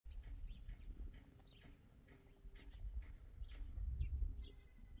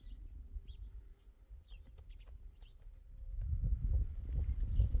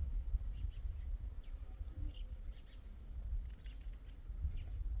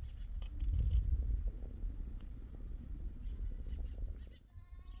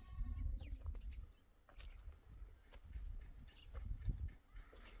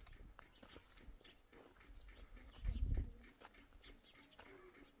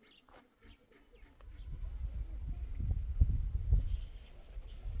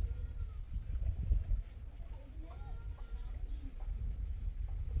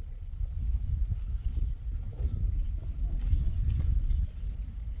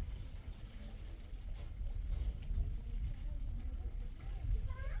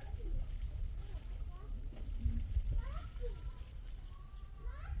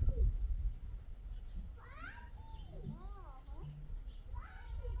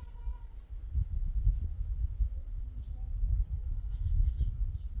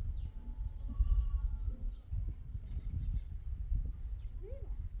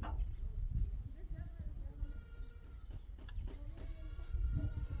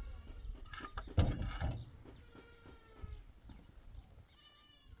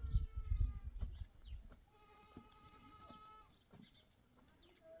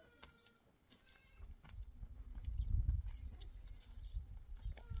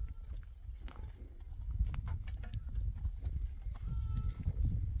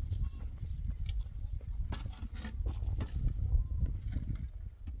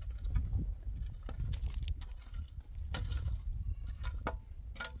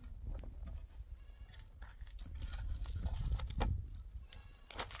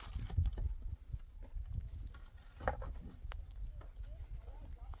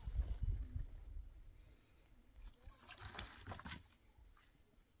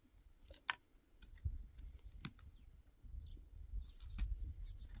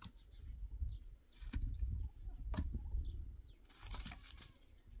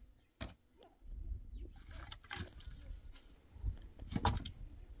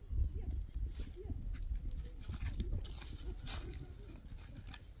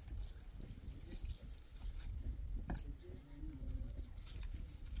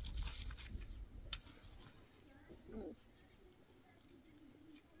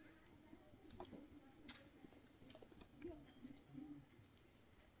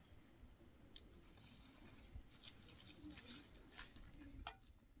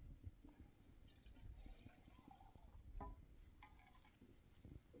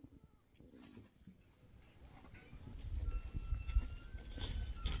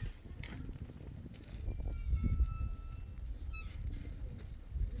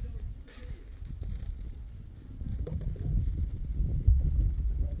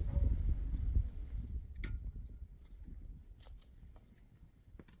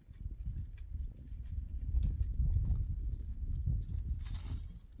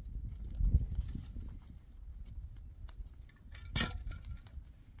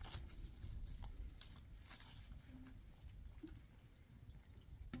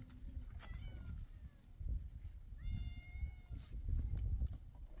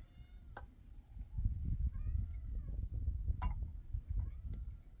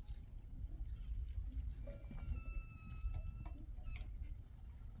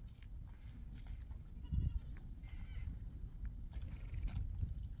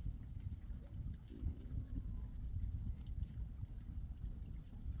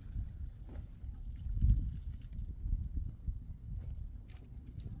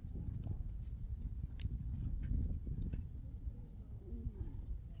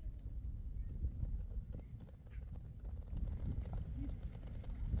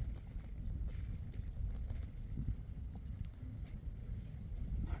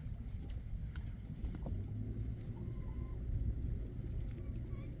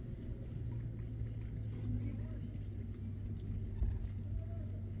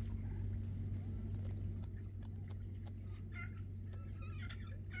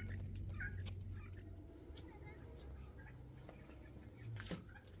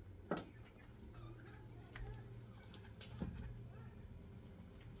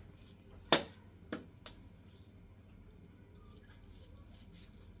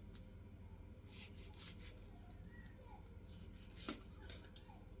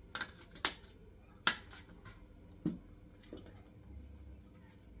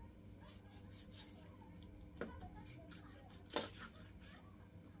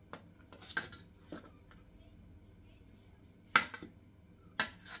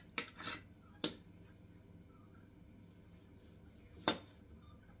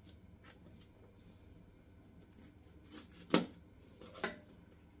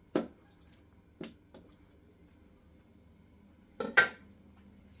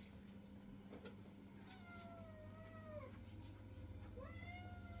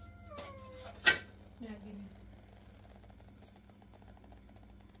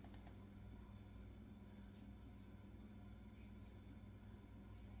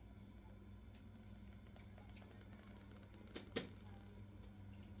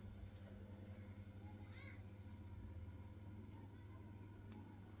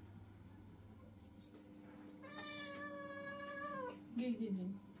Gel gel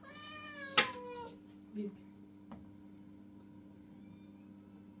gel. Gel.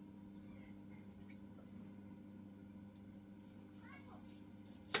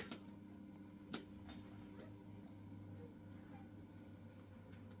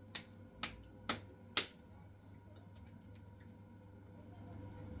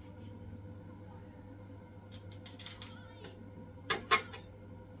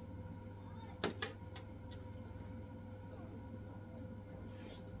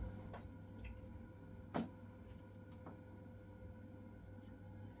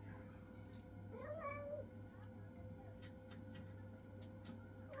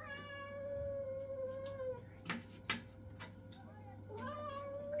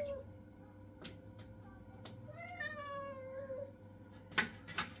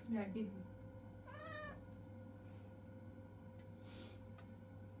 Ya gel.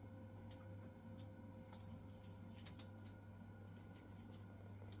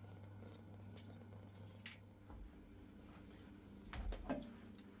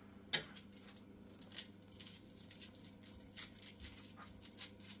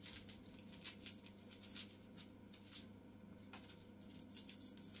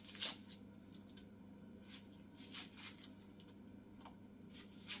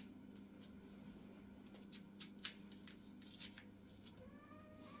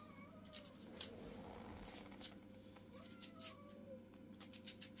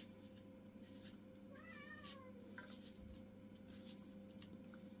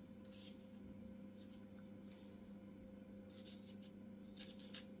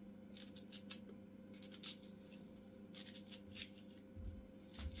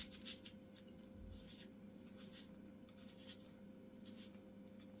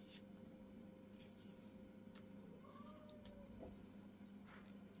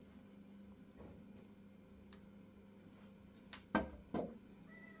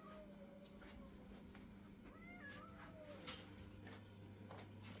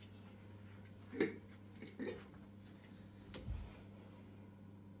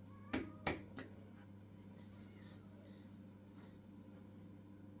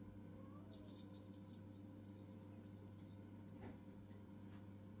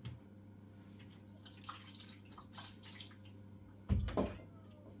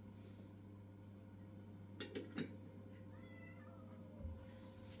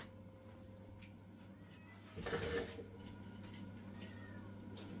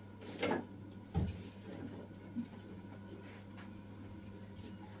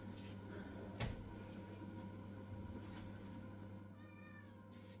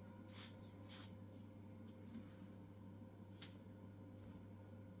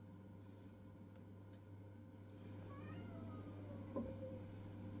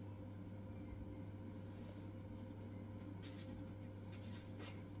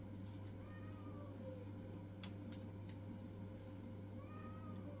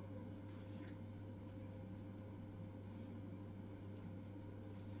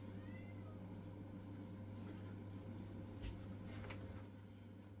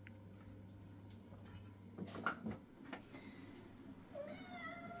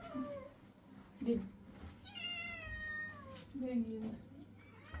 Gel. Gel gel.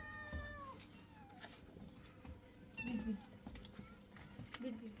 Gel gel.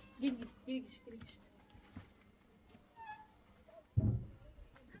 Gel gel. Gel gel. Gel gel. Gel.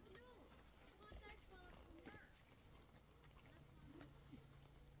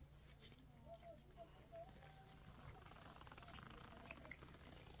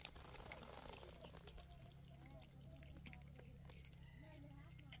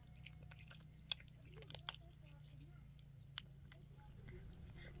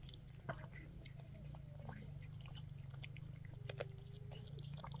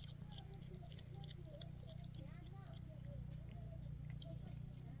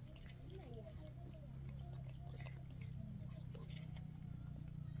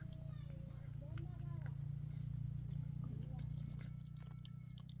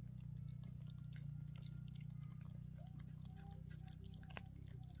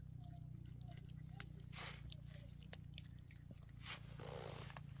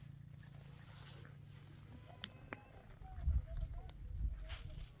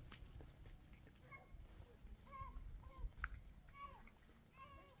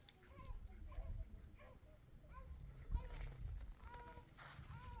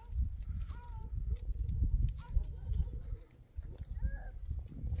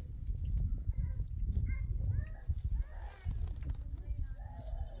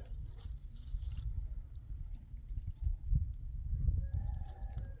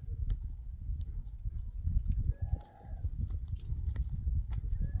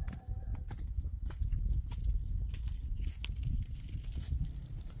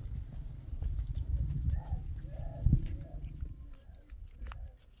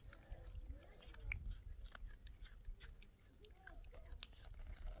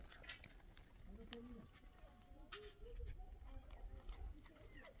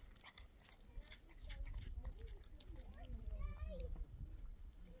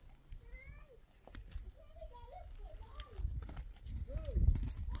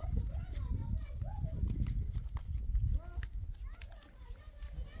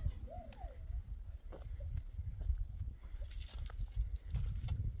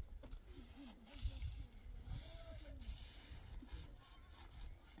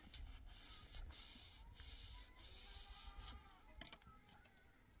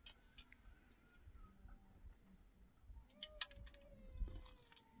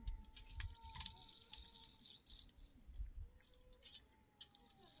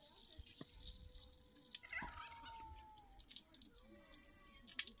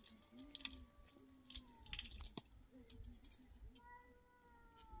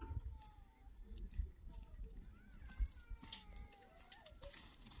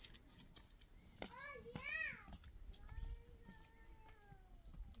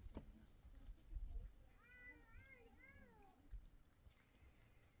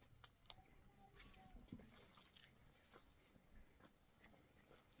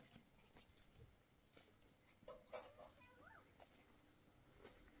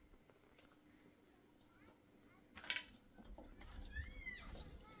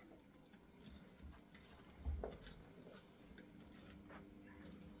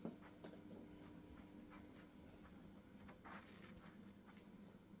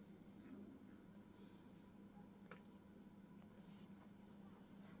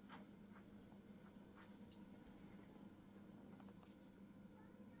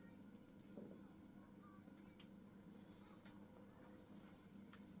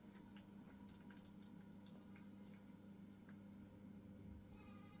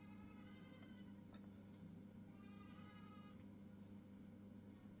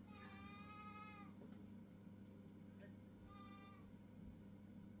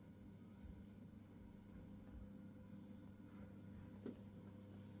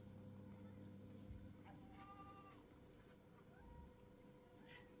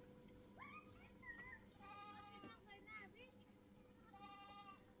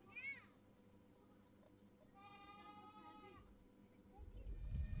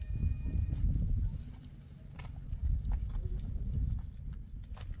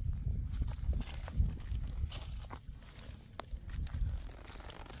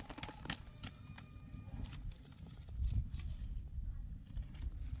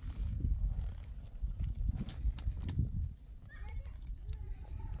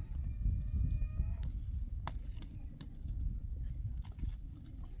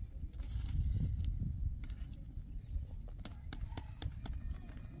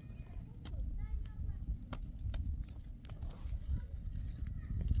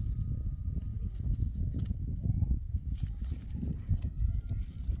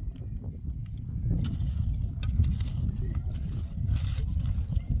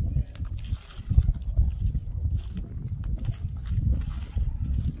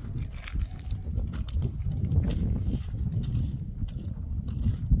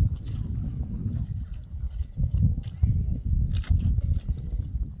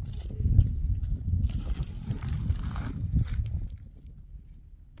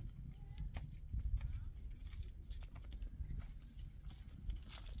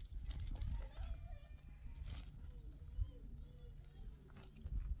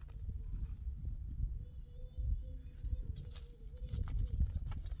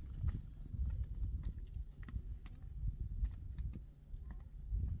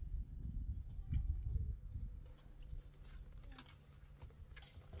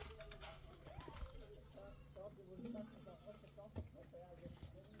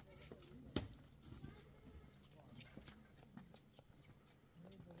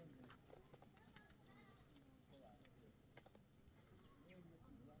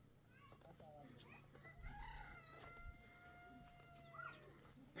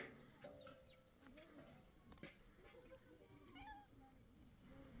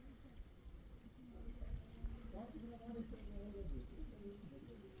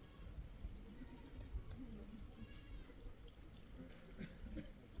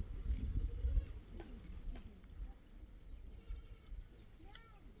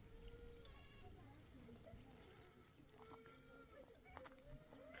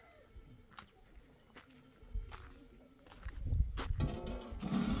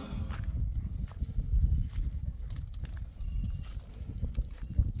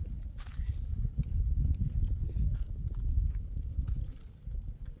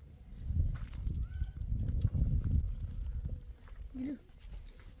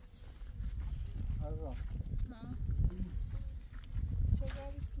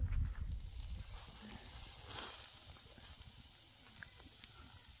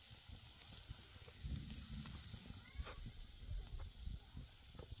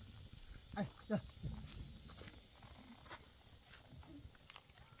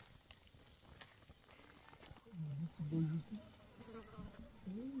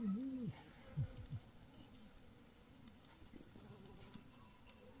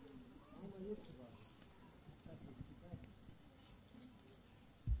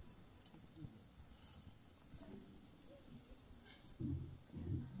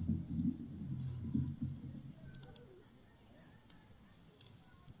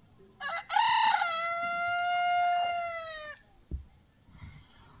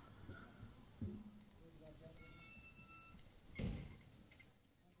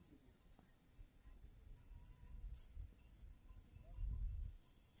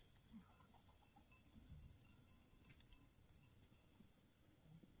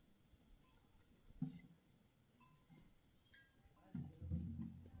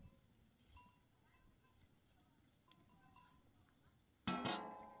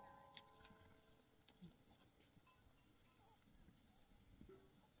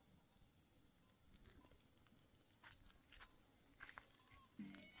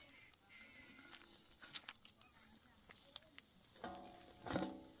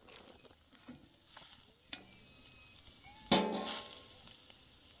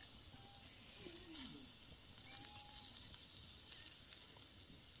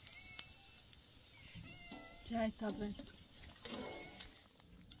 Right, tabii.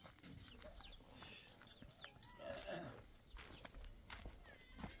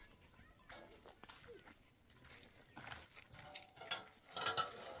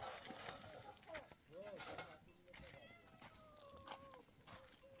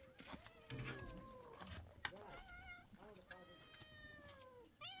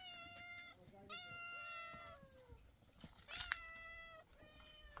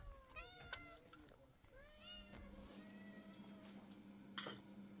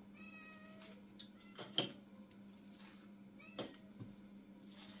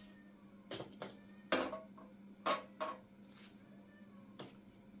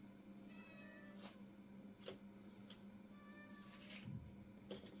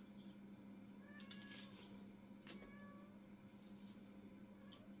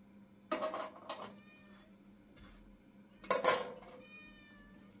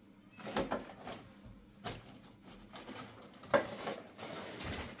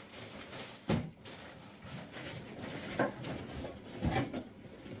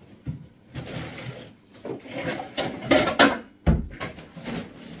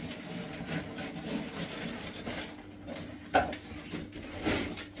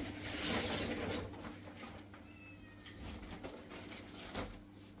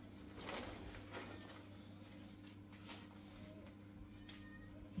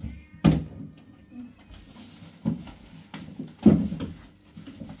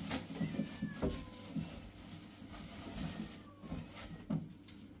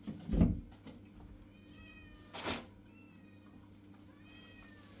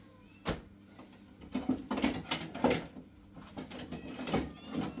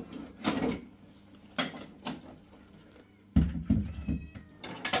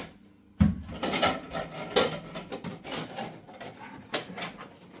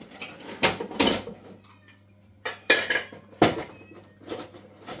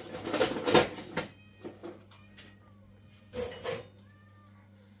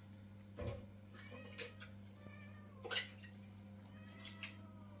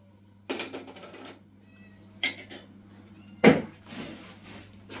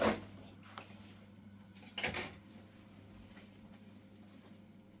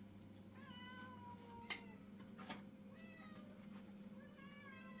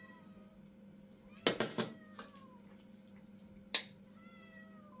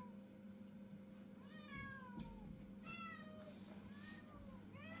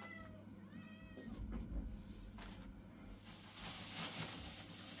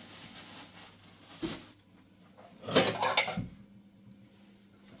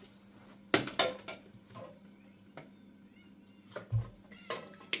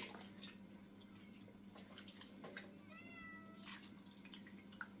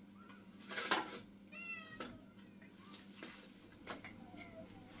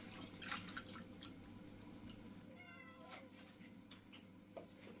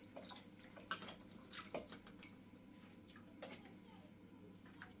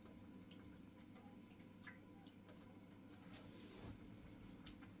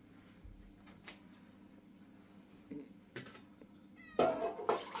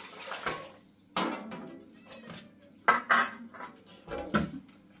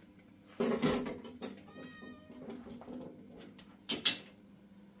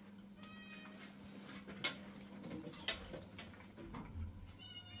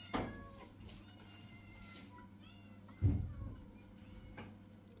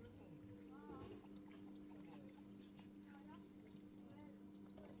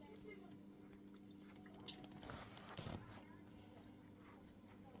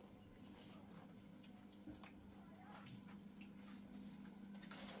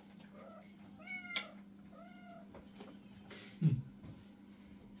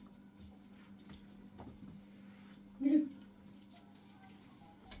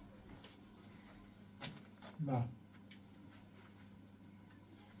 Va.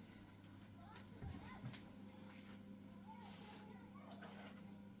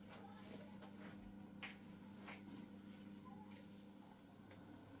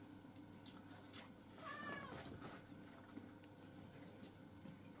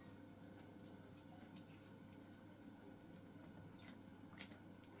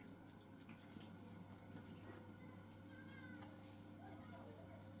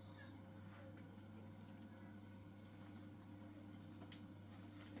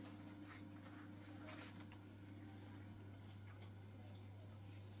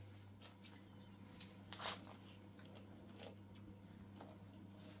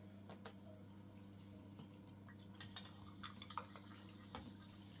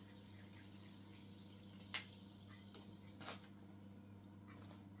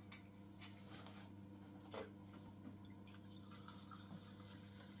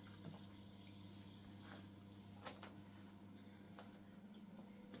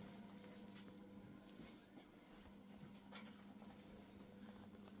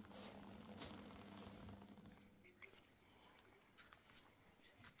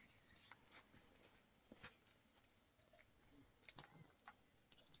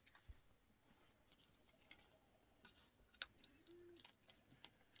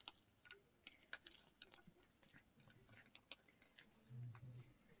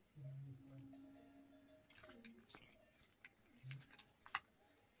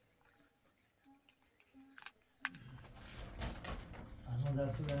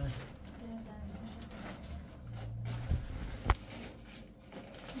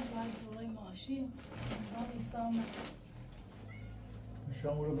 آشی نظام ایسا اومد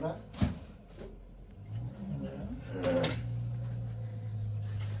شما رو برا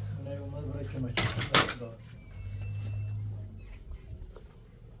نه اومد برای که مچه دار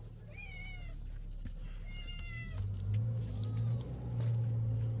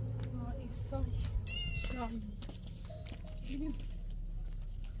ایسای شام بریم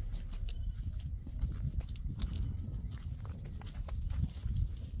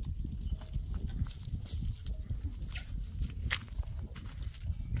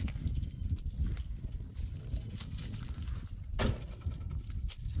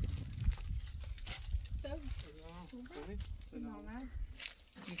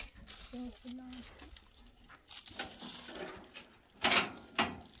سلام سلام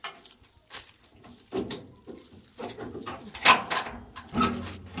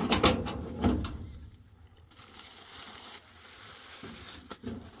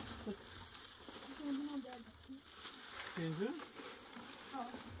اینجا؟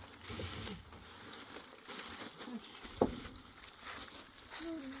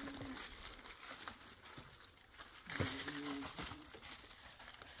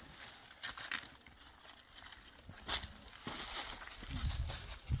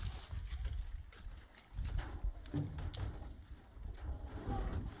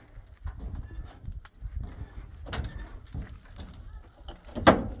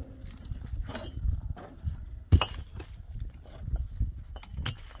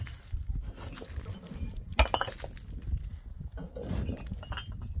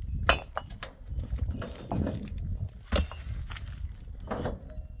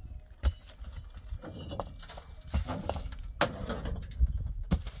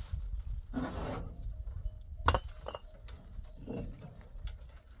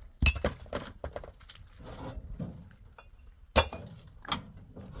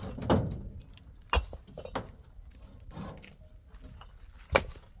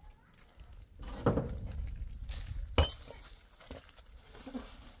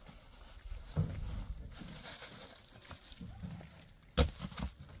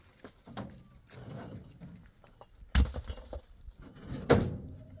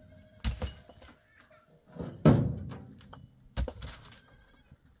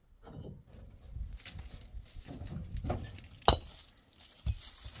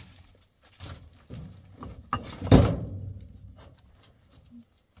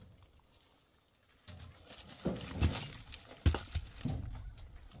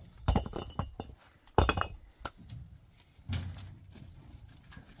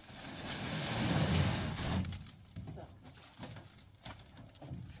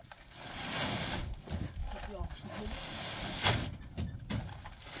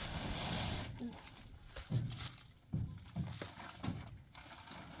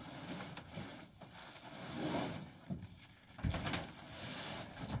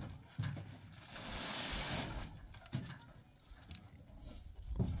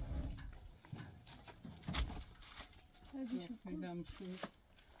 دیدم شد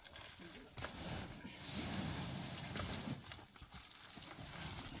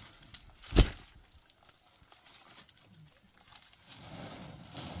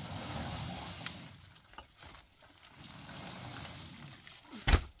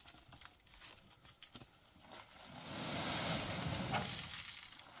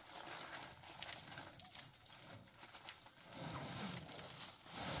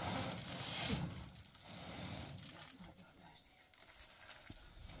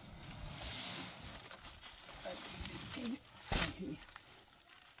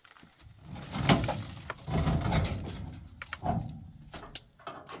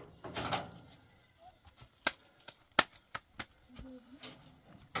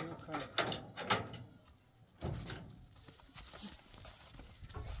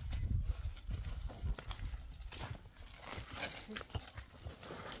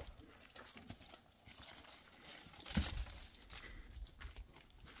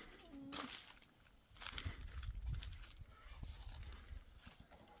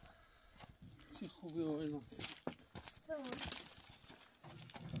چی خوبی آقای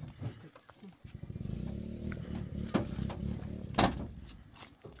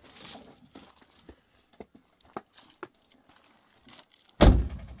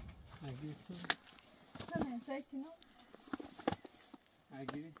Secchi, no?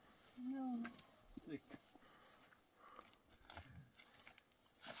 Agri? No. Sick.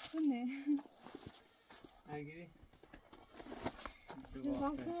 Ne? Agri?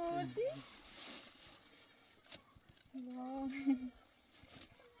 Nasıl oldu? Wow.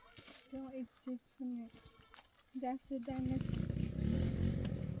 Ya edeceksin ya. Ders ederler.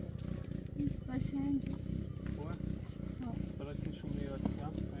 اینجا خوبه؟ برای کشون میاد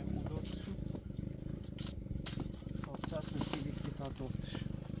کم این خوداتشون صاف میشی تا دوتش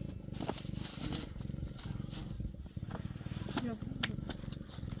یا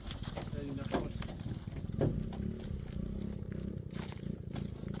این دفعه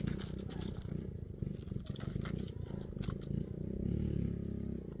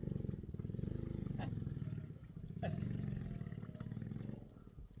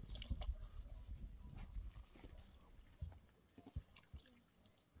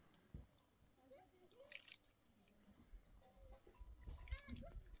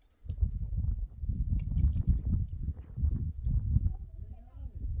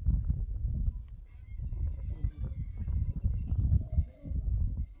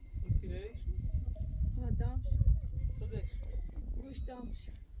دامش صدش گوش دامش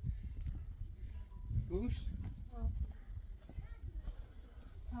گوشت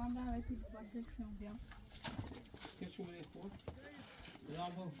تمام دعوتی واسه شما بیام کشون میری خوب؟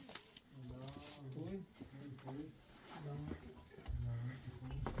 نام بود خوبی؟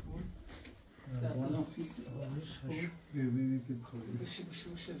 دستان خیسی ببینی که بخوری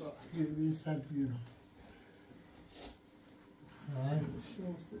بشه را ببینی سرد بیرون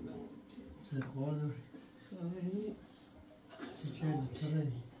شو سلام چه خواه خیلی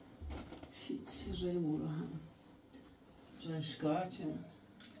چه هیچی ریمورو هم رشگاه چه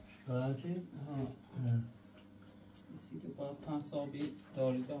شکایت چی؟ کسی که با 5 سابی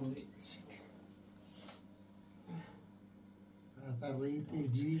داریدم ریچ تقریبی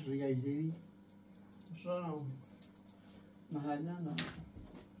تهجیری ریاضی رام محل نه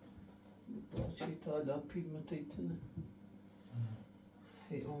با چی تا حالا پیلم تیتونه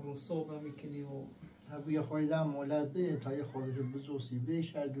هی اون رو صبح میکنی و tabii خوردم مولده تا یه خورده بزرسی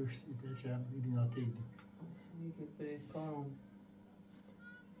بیش از دوستی داشتم بیدینا تیدی مثلا که به کارم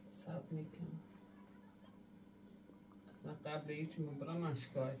سب میکنم اصلا قبل هیچی مبرم من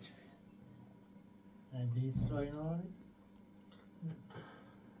شکایت شد دیز رای ناری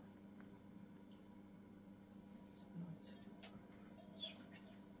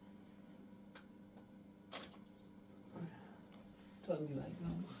تا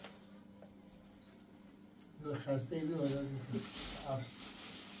میبگم خسته بیادم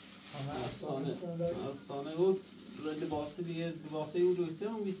همه افسانه بود لباسه دیگه لباسه او رویسه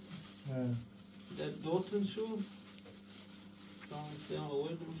هم بیست در دوتن شو دانسه هم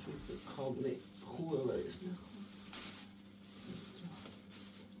آورد رو شویسه کامله خوبه برایش نخواه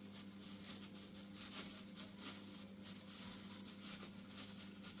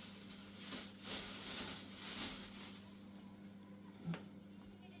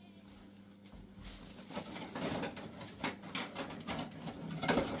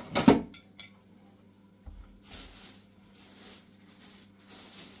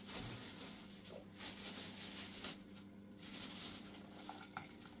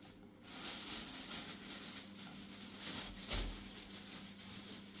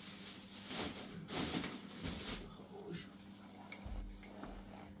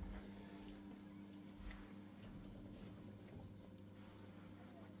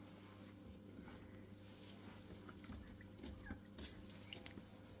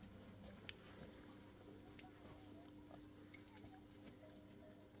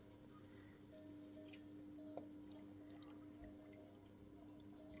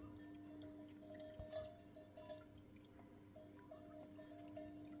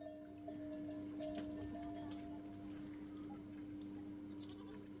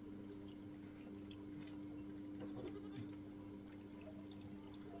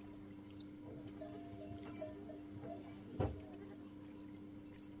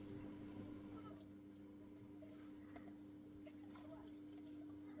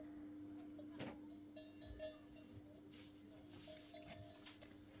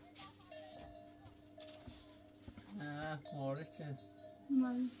مارچه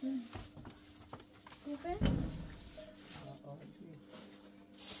مالته خوبه؟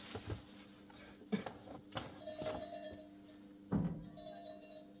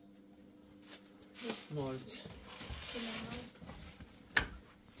 مارچ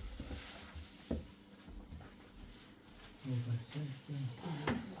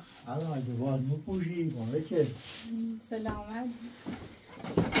الان اگه باز میپوشی باره چه سلامت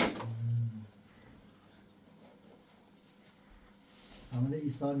همونه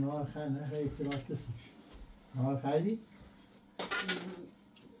ایسار نهار خرد نه خیلی اکتراش کسیش نهار خریدی؟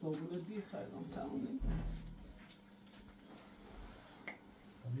 صابونه دیر خریدم تمامه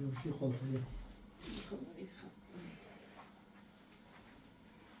همه بشی خود خیلی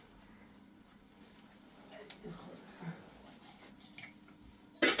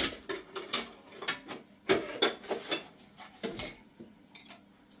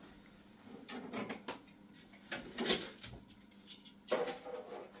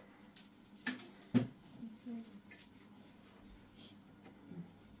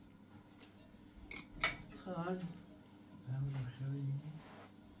آره.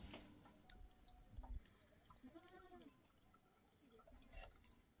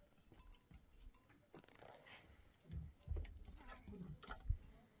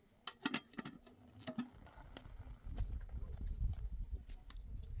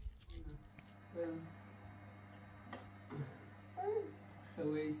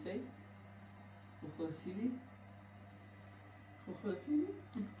 خویسی خوشیدی خوشیدی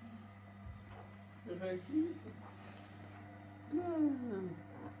خوشیدی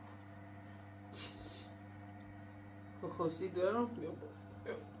خوشی دارم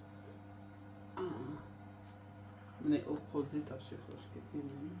نه او خوزی تاشه خوش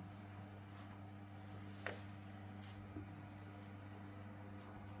کنیم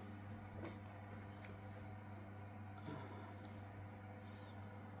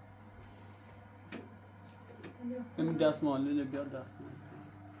این دستماله بیاد دستماله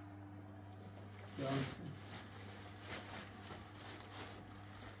بیاد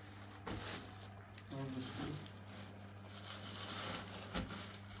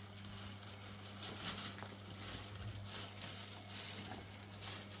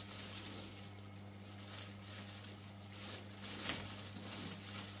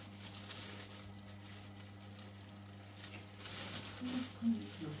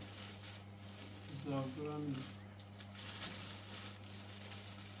زاگران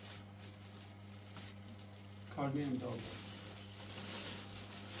کاربین داغ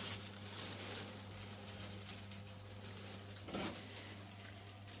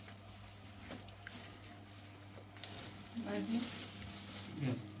بعدی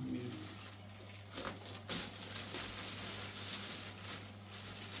میریم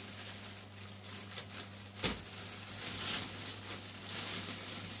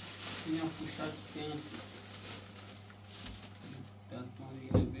این هم پوشت سیانسی دستمان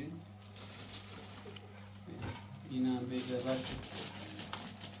اینه بین این هم بگرد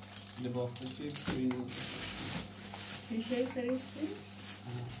لباسشه بینو پیشه سریستی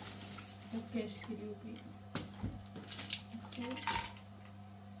و کشکیلی بی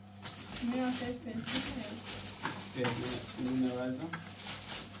میان سایت پنسیل اینو نوردم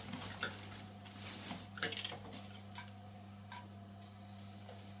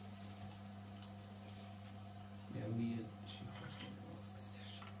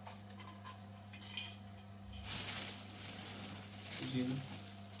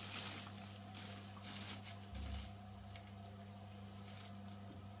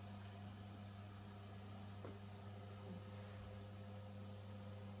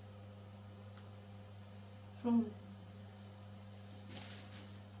From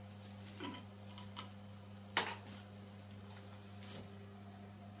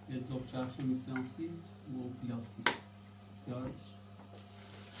یه زبچرخ میسانسی و پلاستیک دارش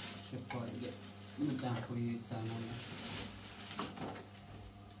شفایه دمپایی سرمانه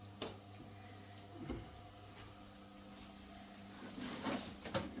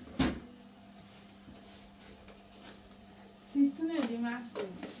سیتونه دی محصول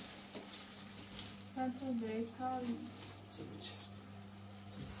حتی بیکاری چه بچه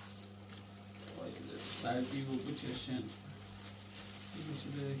سردی و بچشن سی بچه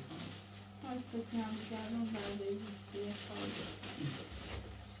بیکاری حتی کنم بگردم برای بیکاری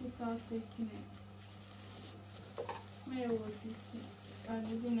شکار فکنه میوردیستی از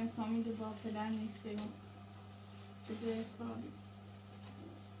بودین سامی دو بافلن نیسته چه بیکاری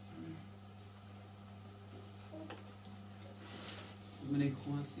من یک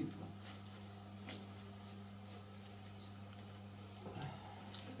خوان سیپا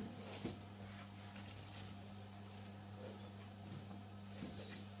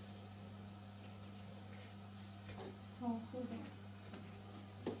خوبه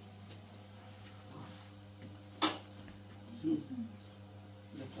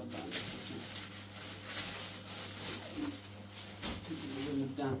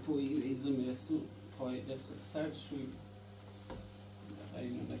دمپایی ریزه میرسون پای دفت سرد شوی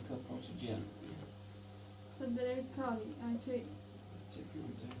اینو نکتا پاچ جن خود برای کاری انچه چه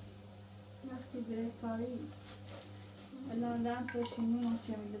کنم وقتی برای کاری الان دم پشینی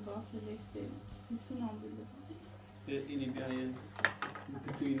ماچه میده باسه لیسته سیتون هم بیده اینی بیاید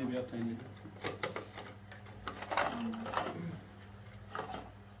تو اینی بیا تا اینی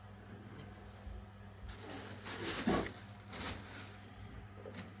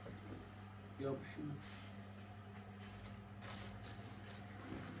بیا بشون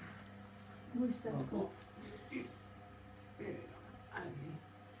بوشت کن علی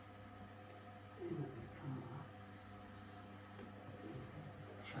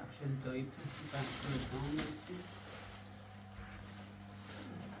چپشن دایی تو بحث نام نسی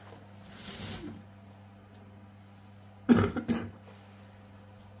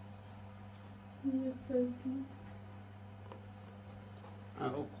سلطان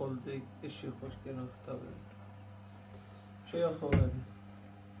او قلزه اشی خوش گرفته بود چه یا خواه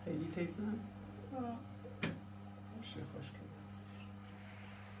خیلی تیزن؟ اشی خوش گرفته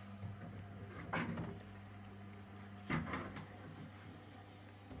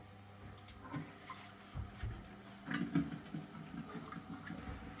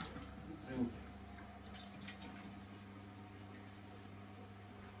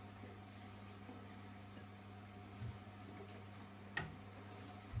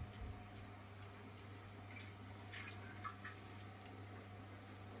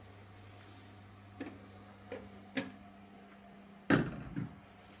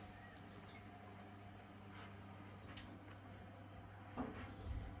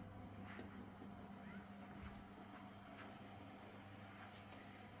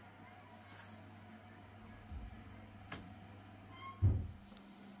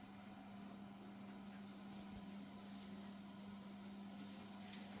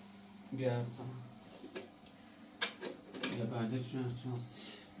بیازم یا بعد چون چانس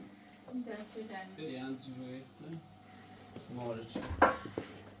دست دنی بیان جویت مارچ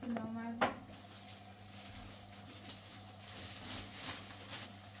سلام علیکم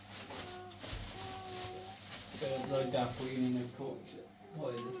برای دفعی اینه کوچه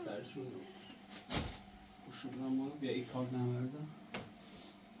باید سرشون بشون رو بیا ای کار نمردم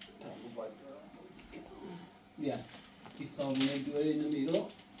بیا ای سامونه دوره اینو میرو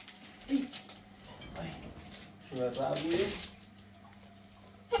شو را بویه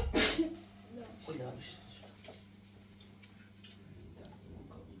خدا بشت دستمون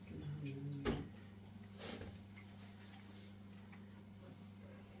کابوزه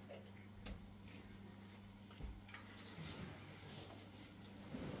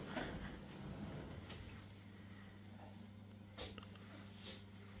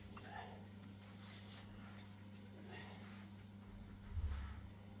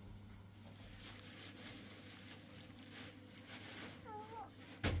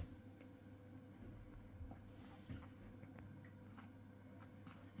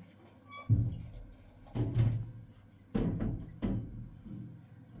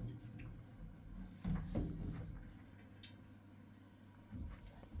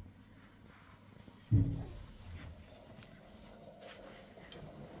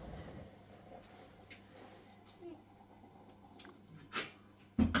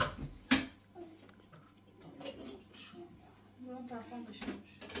Telefon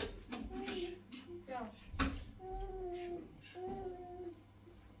düşmüş. Yavaş.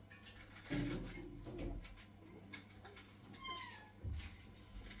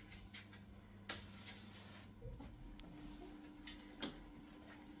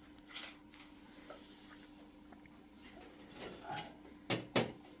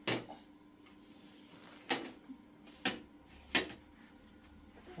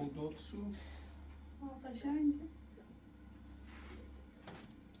 خودت شو قشنگه.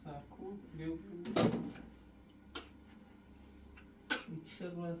 ساکن بیو چه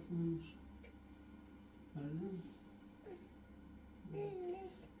رسمش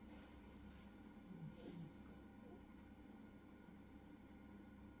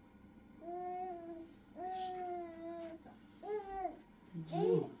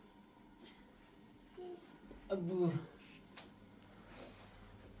جو ابو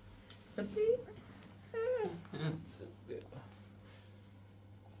ابي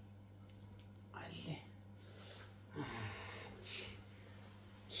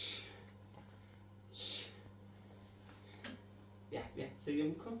بیا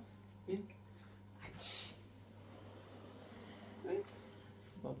سیم کن بیا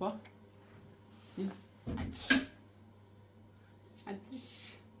بابا بیا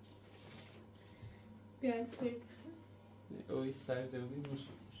بیا çek. اوی سر دوی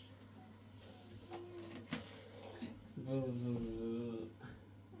مشوش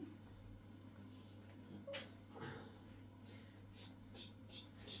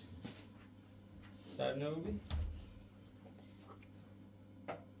سر نوبی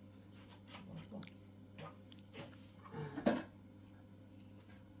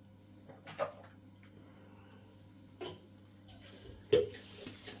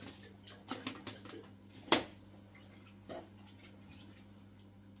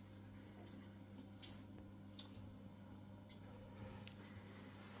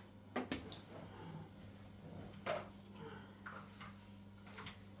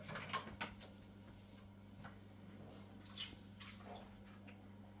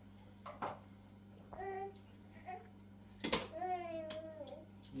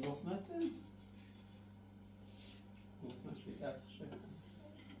Gosnaty? Gosnaty, jasne.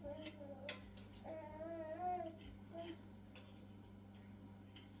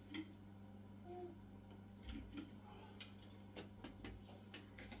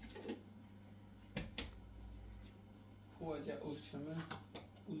 خواجه اوشمه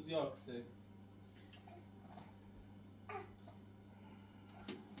اوزیاکسه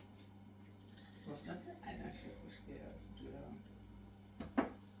واسه اینش خوشگه از جورم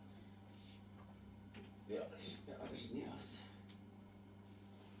بیارش نیاز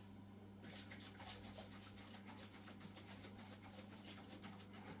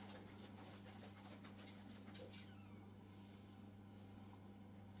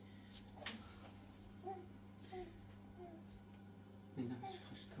اینش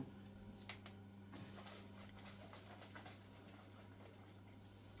خوشکم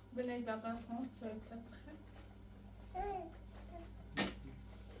بنای بابا هم سایت بخیر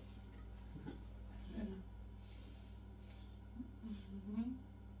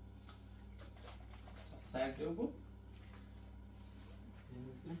سرجو بود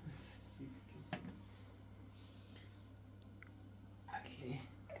علی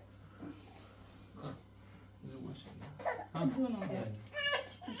زومش زونم بیاد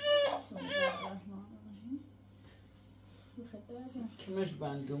بسم الله الرحمن الرحیم کمش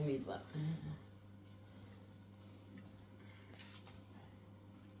بندو میزن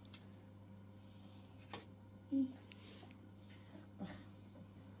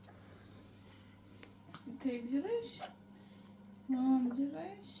تبجرش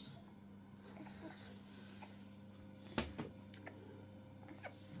مامجرش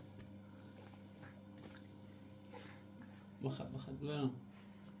بخد برم